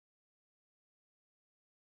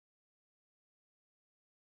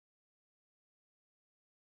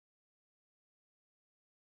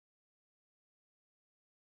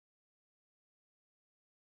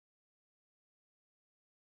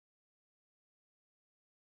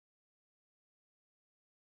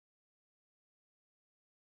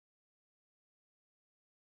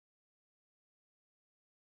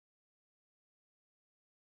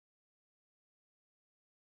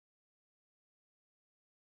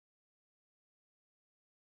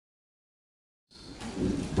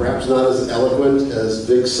perhaps not as eloquent as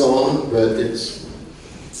Vic's song, but it's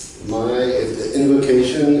the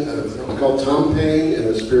invocation of called Tom Paine and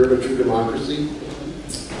the Spirit of True Democracy.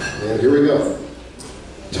 And here we go.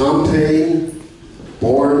 Tom Paine,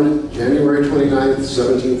 born January 29th,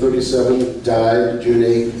 1737, died June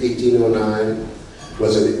 8, 1809,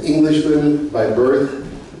 was an Englishman by birth,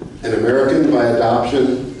 an American by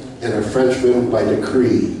adoption, and a Frenchman by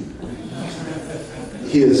decree.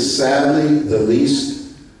 He is sadly the least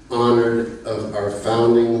honored of our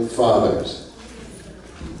founding fathers.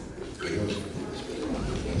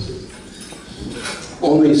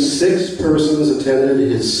 Only 6 persons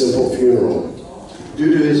attended his simple funeral.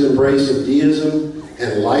 Due to his embrace of deism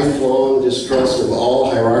and lifelong distrust of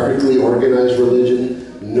all hierarchically organized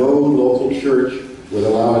religion, no local church would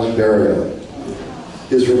allow his burial.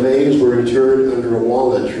 His remains were interred under a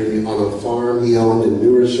walnut tree on a farm he owned in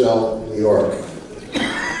New Rochelle, New York.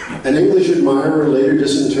 An English admirer later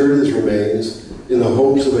disinterred his remains in the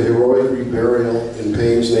hopes of a heroic reburial in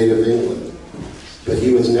Paine's native England, but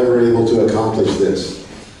he was never able to accomplish this.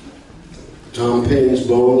 Tom Paine's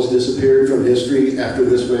bones disappeared from history after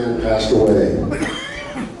this man passed away.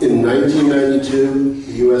 In 1992,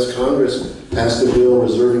 the U.S. Congress passed a bill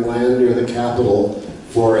reserving land near the Capitol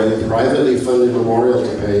for a privately funded memorial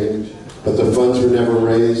to Paine, but the funds were never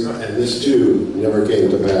raised, and this too never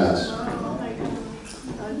came to pass.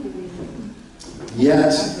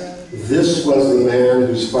 Yet, this was the man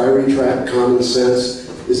whose fiery track common sense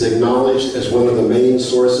is acknowledged as one of the main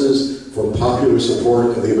sources for popular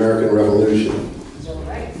support of the American Revolution.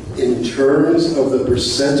 In terms of the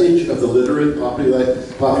percentage of the literate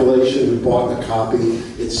population who bought a copy,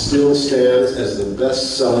 it still stands as the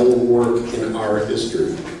best-selling work in our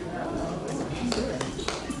history.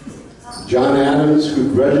 John Adams,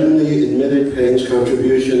 who grudgingly admitted Paine's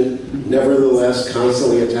contribution, nevertheless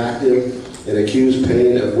constantly attacked him and accused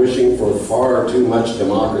Paine of wishing for far too much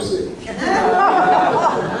democracy.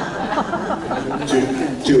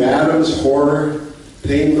 To Adams' horror,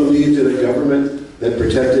 Paine believed in a government that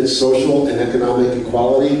protected social and economic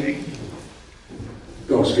equality.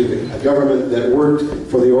 A government that worked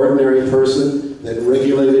for the ordinary person, that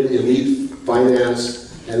regulated elite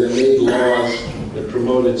finance, and that made laws that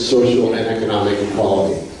promoted social and economic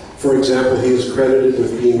equality. For example, he is credited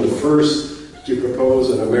with being the first to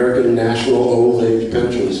propose an American national old age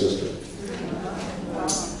pension system.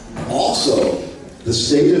 Also, the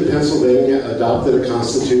state of Pennsylvania adopted a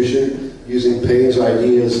constitution using Paine's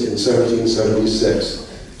ideas in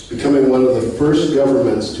 1776, becoming one of the first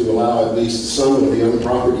governments to allow at least some of the young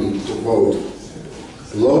property to vote.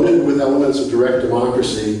 Loaded with elements of direct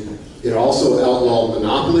democracy, it also outlawed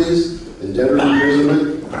monopolies and debtor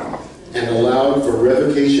imprisonment and allowed for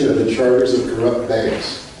revocation of the charters of corrupt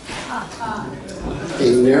banks. A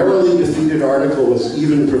narrowly defeated article was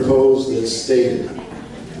even proposed that stated,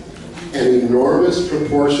 an enormous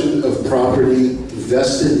proportion of property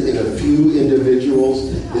vested in a few individuals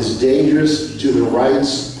is dangerous to the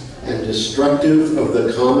rights and destructive of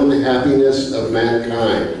the common happiness of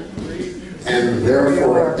mankind, and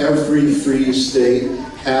therefore every free state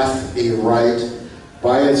hath a right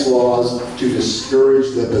by its laws to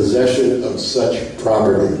discourage the possession of such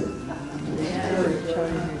property.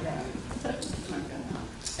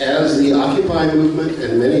 As the Occupy movement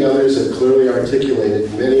and many others have clearly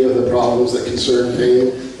articulated, many of the problems that concern Paine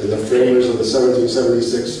and the framers of the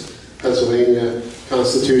 1776 Pennsylvania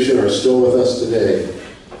Constitution are still with us today.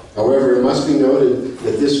 However, it must be noted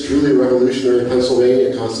that this truly revolutionary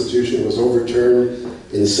Pennsylvania Constitution was overturned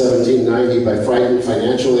in 1790 by frightened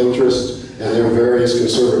financial interests and their various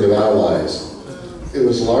conservative allies. It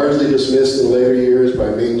was largely dismissed in later years by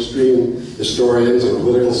mainstream historians and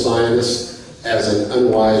political scientists as an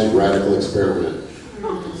unwise radical experiment.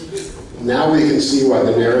 Now we can see why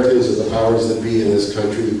the narratives of the powers that be in this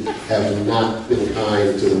country have not been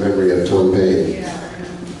kind to the memory of Tom Paine.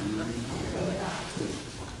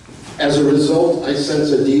 As a result, I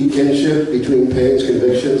sense a deep kinship between Paine's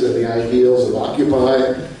convictions and the ideals of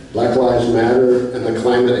Occupy, Black Lives Matter, and the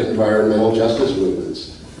climate and environmental justice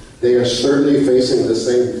movements. They are certainly facing the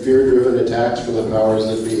same fear-driven attacks from the powers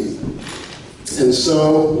that be. And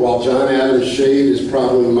so, while John Adams' shade is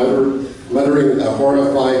probably muttering a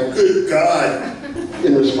horrified, "Good God,"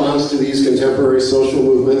 in response to these contemporary social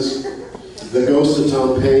movements, the ghost of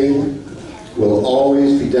Tom Paine will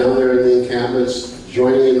always be down there in the encampments,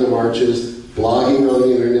 joining in the marches, blogging on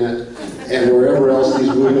the internet, and wherever else these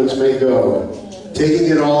movements may go, taking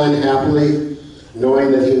it all in happily, knowing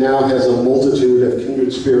that he now has a multitude of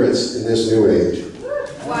kindred spirits in this new age.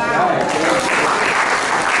 Wow.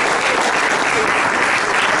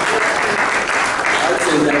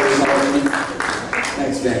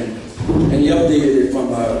 Thanks, Dan. updated it from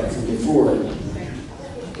before,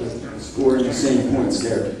 scoring the same points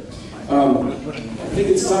there. I think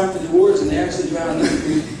it's time for the awards, and they actually found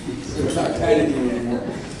they're not kind of doing anymore.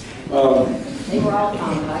 They were all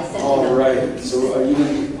counted. I said All right, so are you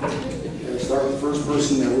going to start with the first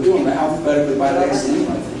person there? We're doing the alphabetically by last name,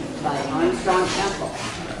 I think. by Armstrong-Temple.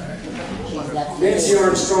 Nanci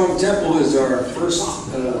Armstrong-Temple is our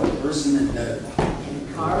first person that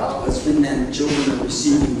husband and children are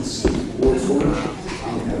receiving this award for.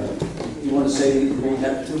 And, you want to say read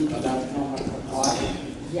that too about why?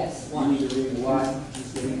 Yes, You one. need to read why.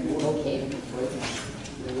 Okay.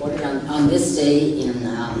 Awarded on this day in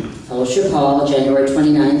Fellowship Hall, January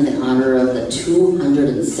 29th, in honor of the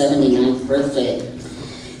 279th birthday.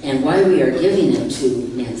 And why we are giving it to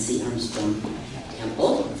Nanci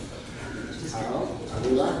Armstrong-Temple, Carl,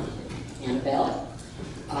 Arula, Annabelle,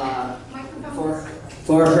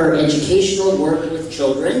 for her educational work with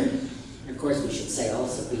children. And of course, we should say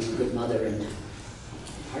also being a good mother and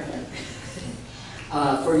partner.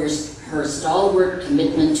 For her stalwart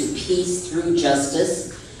commitment to peace through justice,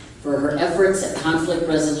 for her efforts at conflict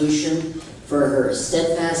resolution, for her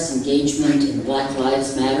steadfast engagement in Black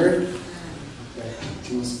Lives Matter,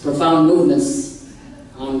 the most profound movements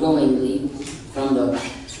ongoingly from the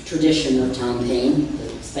tradition of Tom Paine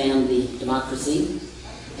that expand the democracy,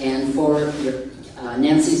 and for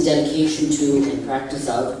Nanci's dedication to and practice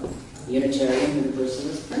of Unitarian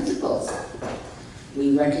Universalist principles.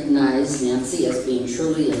 We recognize Nanci as being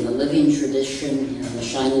truly in the living tradition and the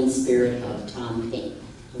shining spirit of Tom Paine.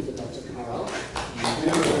 We'll give that to Carl.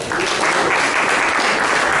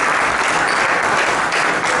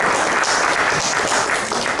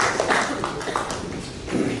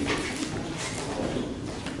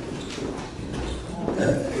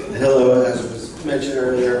 Hello, as was mentioned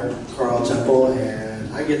earlier, I'm Carl Temple,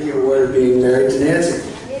 and I get the award of being married to Nanci.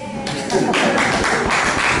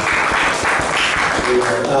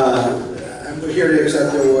 I'm here to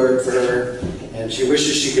accept the award for her, and she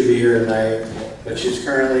wishes she could be here tonight, but she's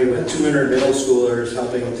currently with 200 middle schoolers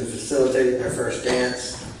helping to facilitate their first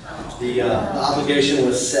dance. The obligation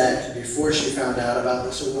was set before she found out about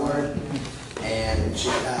this award, and she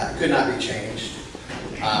could not be changed.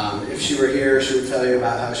 If she were here, she would tell you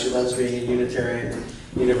about how she loves being a Unitarian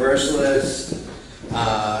Universalist,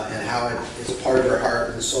 and how it is a part of her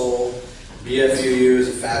heart and soul. BFUU is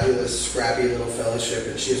a fabulous, scrappy little fellowship,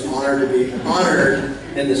 and she's honored to be honored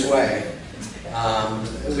in this way.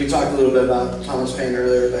 We talked a little bit about Thomas Paine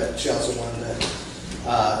earlier, but she also wanted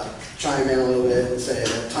to chime in a little bit and say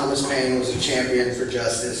that Thomas Paine was a champion for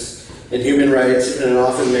justice and human rights, and it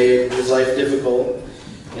often made his life difficult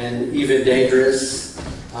and even dangerous.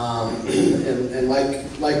 And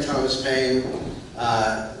like Thomas Paine,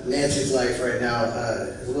 Nanci's life right now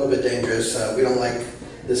is a little bit dangerous. We don't like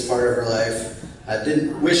this part of her life. I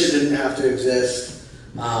wish it didn't have to exist.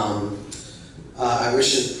 I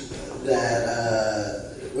wish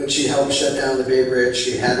that when she helped shut down the Bay Bridge,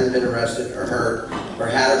 she hadn't been arrested or hurt, or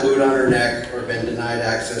had a boot on her neck, or been denied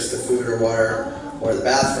access to food or water or the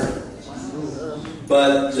bathroom.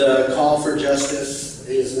 But the call for justice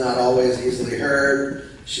is not always easily heard.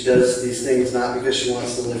 She does these things not because she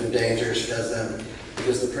wants to live in danger. She does them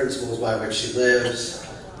because the principles by which she lives,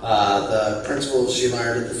 the principles she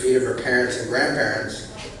learned at the feet of her parents and grandparents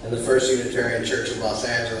in the First Unitarian Church of Los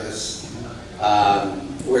Angeles,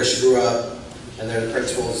 where she grew up, and they're the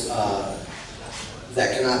principles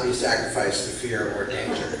that cannot be sacrificed to fear or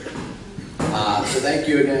danger. So thank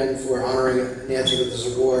you again for honoring Nanci with this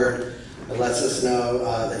award. It lets us know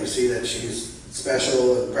that you see that she's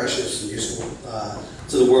special and precious and useful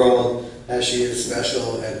to the world, as she is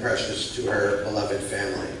special and precious to her beloved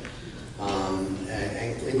family.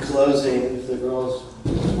 And in closing, if the girls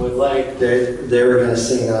would like, they were going to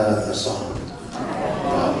sing a song.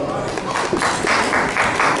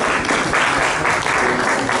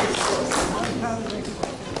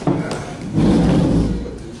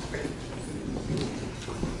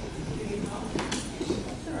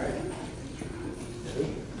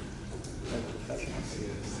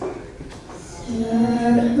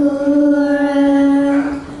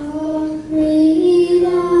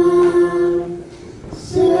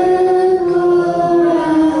 Circle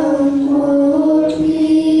around for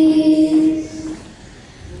me.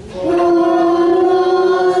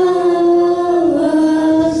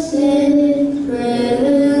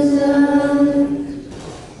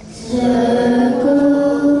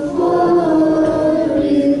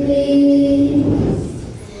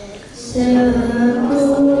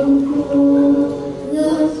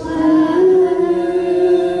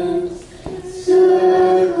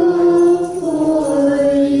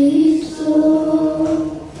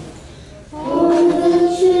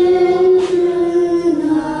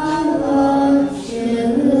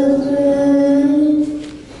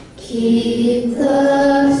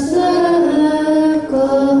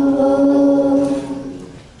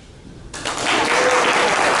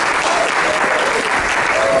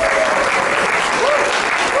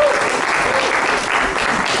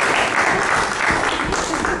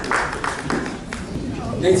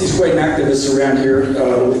 Nancy's quite an activist around here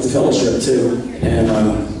with the fellowship too, and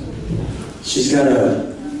she's got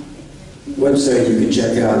a website you can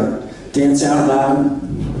check out, Dance Out Loud.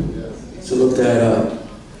 So look that up.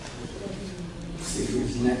 Let's see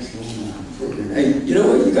who's next on the program. Hey, you know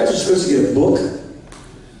what? You guys are supposed to get a book,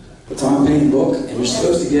 a Tom Paine book, and you're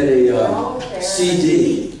supposed to get a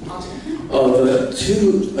CD of a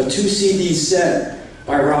two CD set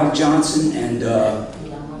by Rob Johnson and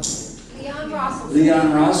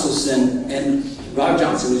Leon Rosselson, and Rob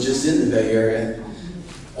Johnson was just in the Bay Area.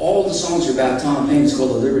 All the songs are about Tom Paine. It's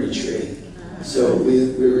called The Liberty Tree. So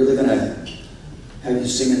we're really going to have you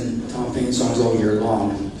singing Tom Paine songs all year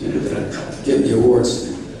long. You're going to get the awards.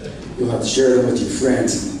 You'll have to share them with your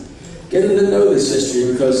friends. Get them to know this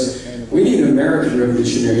history, because we need American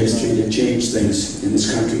revolutionary history to change things in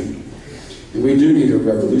this country. And we do need a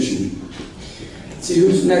revolution. See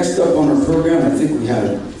who's next up on our program. I think we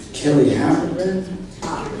have Kelly Hammargren.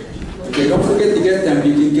 Okay, don't forget to get them.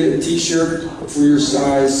 You can get a t-shirt for your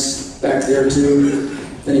size back there too.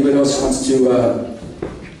 If anybody else wants to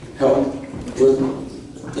help put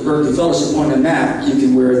the Berkeley Fellowship on the map, you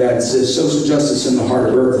can wear that. It says Social Justice in the Heart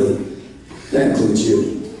of Berkeley. That includes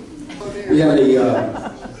you. We have a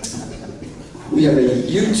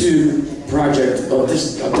YouTube project of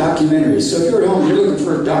this documentary. So if you're at home, you're looking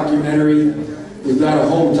for a documentary, we've got a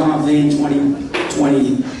whole Tom Paine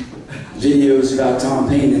 2020 videos about Tom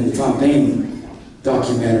Paine in the Tom Paine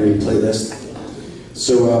documentary playlist.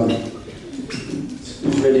 So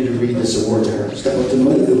who's ready to read this award to her? Step up to the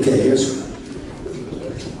mic. Okay, here's one.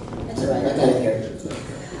 That's all right, I got it here.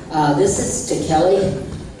 This is to Kelly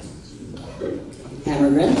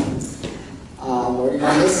Hammargren. Awarded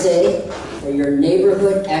on this day for your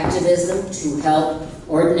neighborhood activism to help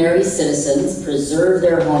ordinary citizens preserve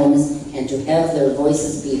their homes and to have their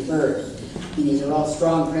voices be heard. And these are all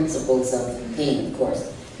strong principles of Paine, of course.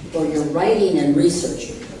 For your writing and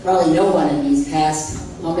research, probably no one in these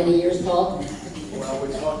past, how many years, Paul? Well,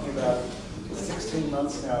 we're talking about 16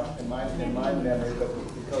 months now in my memory, but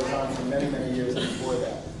it goes on for many, many years before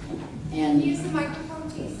that. And use the microphone,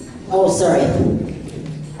 please. oh, sorry.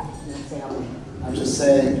 I'm just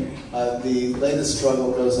saying, the latest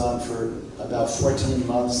struggle goes on for about 14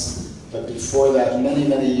 months, but before that, many,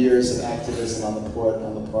 many years of activism on the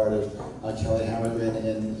part of Kelly Hammargren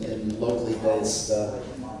in locally based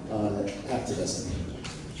activism.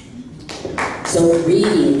 So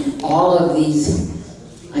reading all of these,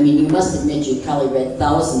 I mean, you must admit you probably read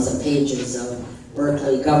thousands of pages of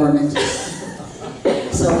Berkeley government.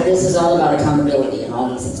 So this is all about accountability and all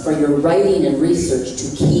these things. For your writing and research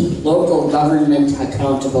to keep local government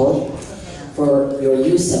accountable, for your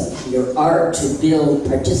use of your art to build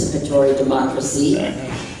participatory democracy,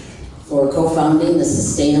 for co-founding the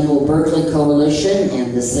Sustainable Berkeley Coalition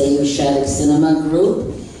and the Save Shattuck Cinema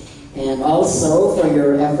Group, and also for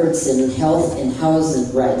your efforts in health and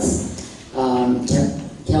housing rights.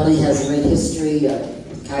 Kelly has a great history of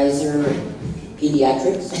Kaiser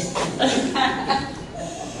Pediatrics.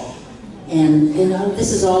 And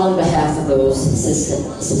this is all on behalf of those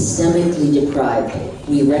systemically deprived.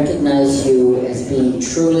 We recognize you as being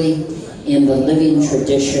truly in the living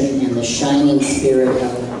tradition and the shining spirit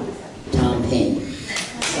of Tom Paine.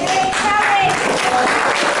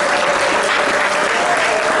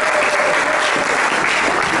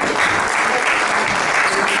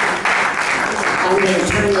 I'm going to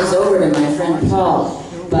turn this over to my friend Paul,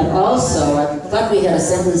 but also I thought we had a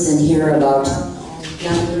sentence in here about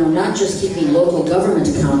not just keeping local government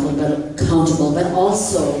accountable, but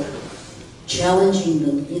also challenging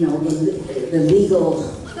the legal.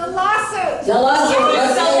 The lawsuit. The lawsuit.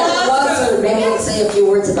 Let's say a lawsuit. Maybe we'll say a few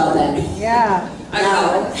words about that. Yeah.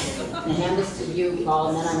 Now, I'm going to hand this to you, Paul,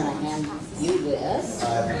 and then I'm going to hand you this.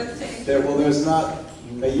 There's not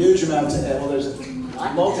a huge amount to add. Well, there's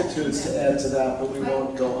multitudes to add to that, but we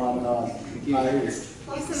won't go on and on.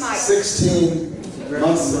 16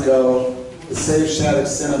 months ago, the Save Shattuck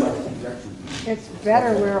Cinema. It's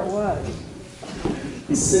better where it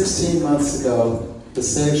was. 16 months ago, the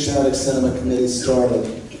Save Shattuck Cinema Committee started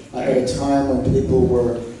at a time when people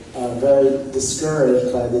were very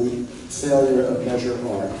discouraged by the failure of Measure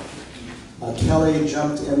R. Kelly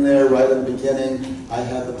jumped in there right at the beginning. I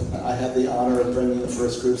had the honor of bringing the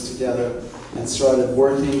first groups together and started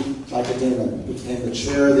working like a demon. Became the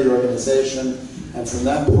chair of the organization, and from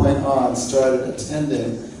that point on started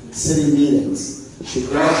attending city meetings. She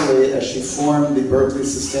gradually, as she formed the Berkeley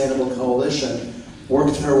Sustainable Coalition,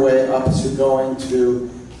 worked her way up to going to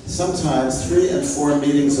sometimes 3 and 4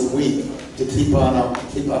 meetings a week to keep up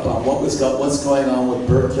on what's going on with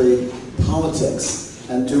Berkeley politics,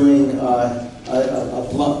 and doing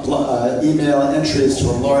email entries to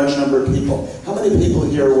a large number of people. How many people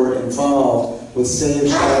here were involved with Save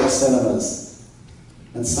Shattuck Cinemas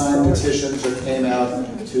and signed petitions or came out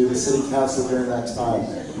to the city council during that time?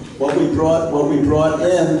 What we brought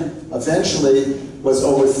in eventually was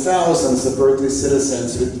over thousands of Berkeley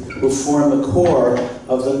citizens who form the core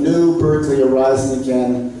of the new Berkeley arising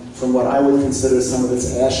again from what I would consider some of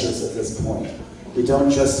its ashes at this point. We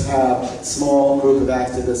don't just have a small group of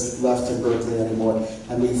activists left in Berkeley anymore,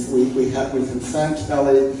 and we can thank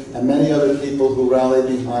Kelly and many other people who rallied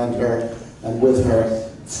behind her and with her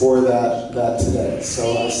for that today.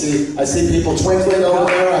 So I see people twinkling over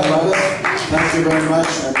there. I love it. Thank you very much,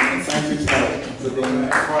 and thank you, Kelly, for being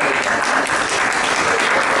part of that.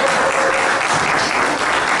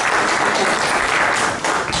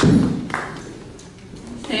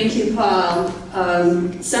 Thank you, Paul.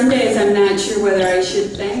 Some days I'm not sure whether I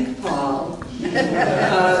should thank Paul.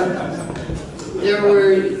 There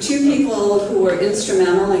were two people who were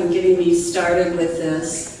instrumental in getting me started with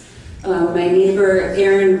this. My neighbor,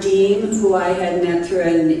 Aaron Dean, who I had met through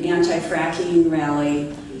an anti-fracking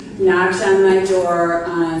rally, knocked on my door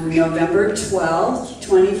on November 12th,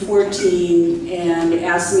 2014, and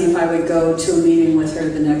asked me if I would go to a meeting with her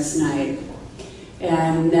the next night.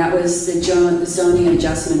 And that was the Zoning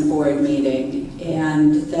Adjustment Board meeting.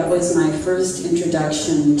 And that was my first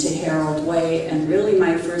introduction to Harold Way, and really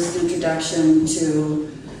my first introduction to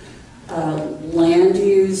land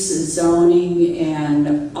use, zoning,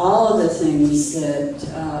 and all of the things that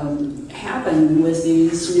happen with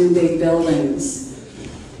these new big buildings.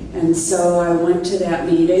 And so I went to that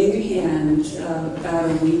meeting, and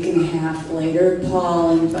about a week and a half later,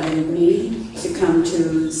 Paul invited me to come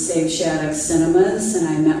to Save Shattuck Cinemas, and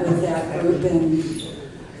I met with that group, and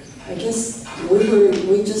I guess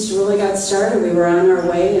we just really got started. We were on our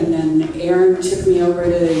way, and then Aaron took me over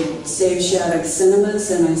to Save Shattuck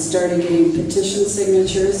Cinemas, and I started getting petition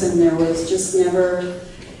signatures, and there was just never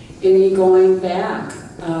any going back.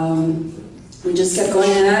 We just kept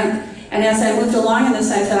going, and as I moved along in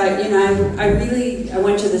this, I thought, you know, I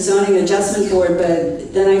went to the Zoning Adjustment Board,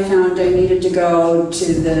 but then I found I needed to go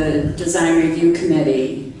to the Design Review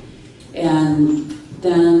Committee. And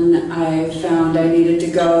then I found I needed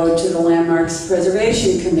to go to the Landmarks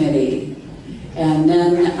Preservation Committee. And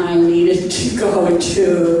then I needed to go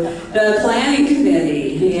to the Planning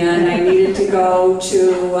Committee. And I needed to go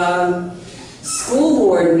to school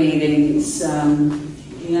board meetings.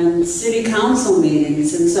 And city council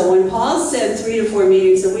meetings. And so when Paul said 3 to 4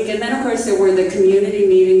 meetings a week, and then of course there were the community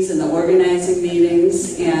meetings and the organizing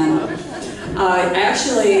meetings, and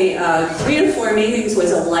actually 3 to 4 meetings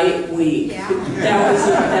was a light week. Yeah.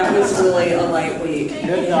 That was really a light week.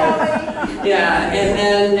 Yeah,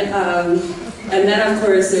 and then of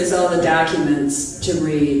course there's all the documents to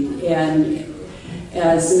read. And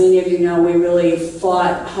as many of you know, we really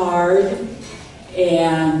fought hard.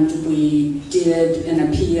 And we did an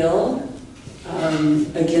appeal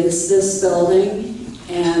against this building,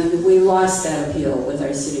 and we lost that appeal with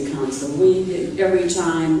our city council. Every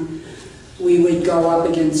time we would go up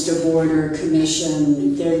against a board or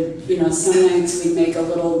commission, some nights we'd make a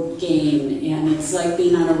little gain, and it's like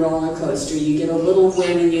being on a roller coaster. You get a little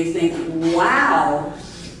win and you think, wow,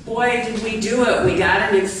 boy, did we do it. We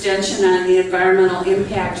got an extension on the environmental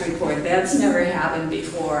impact report. That's never happened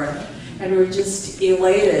before. And we're just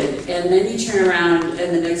elated. And then you turn around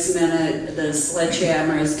and the next minute the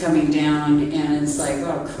sledgehammer is coming down and it's like,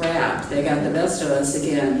 oh crap, they got the best of us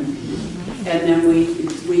again. And then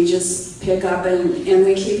we just pick up and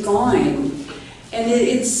we keep going. And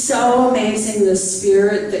it's so amazing, the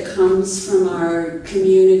spirit that comes from our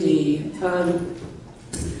community.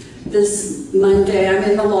 This Monday, I'm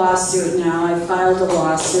in the lawsuit now. I filed a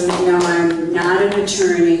lawsuit. Now I'm not an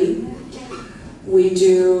attorney.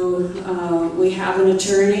 We have an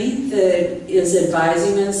attorney that is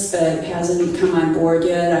advising us but hasn't come on board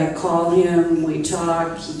yet. I call him, we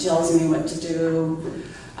talk, he tells me what to do.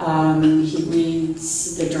 He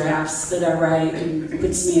reads the drafts that I write and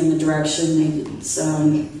puts me in the direction.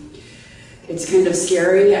 It's kind of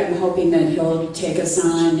scary. I'm hoping that he'll take us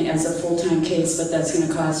on as a full-time case, but that's going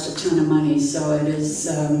to cost a ton of money. So it is,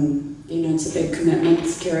 it's a big commitment.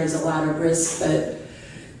 It carries a lot of risk, but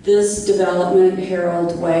this development,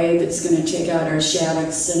 Harold Way, that's going to take out our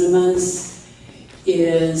Shattuck Cinemas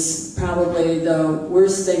is probably the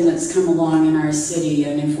worst thing that's come along in our city.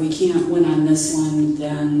 And if we can't win on this one,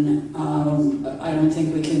 then I don't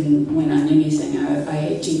think we can win on anything. I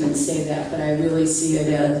hate to even say that, but I really see it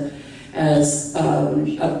as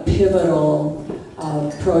a pivotal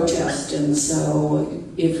protest. And so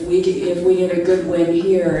if we get a good win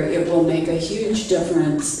here, it will make a huge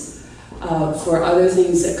difference for other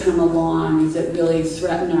things that come along that really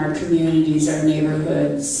threaten our communities, our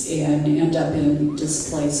neighborhoods, and end up in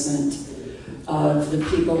displacement of the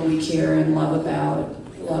people we care and love about,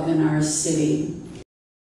 love in our city.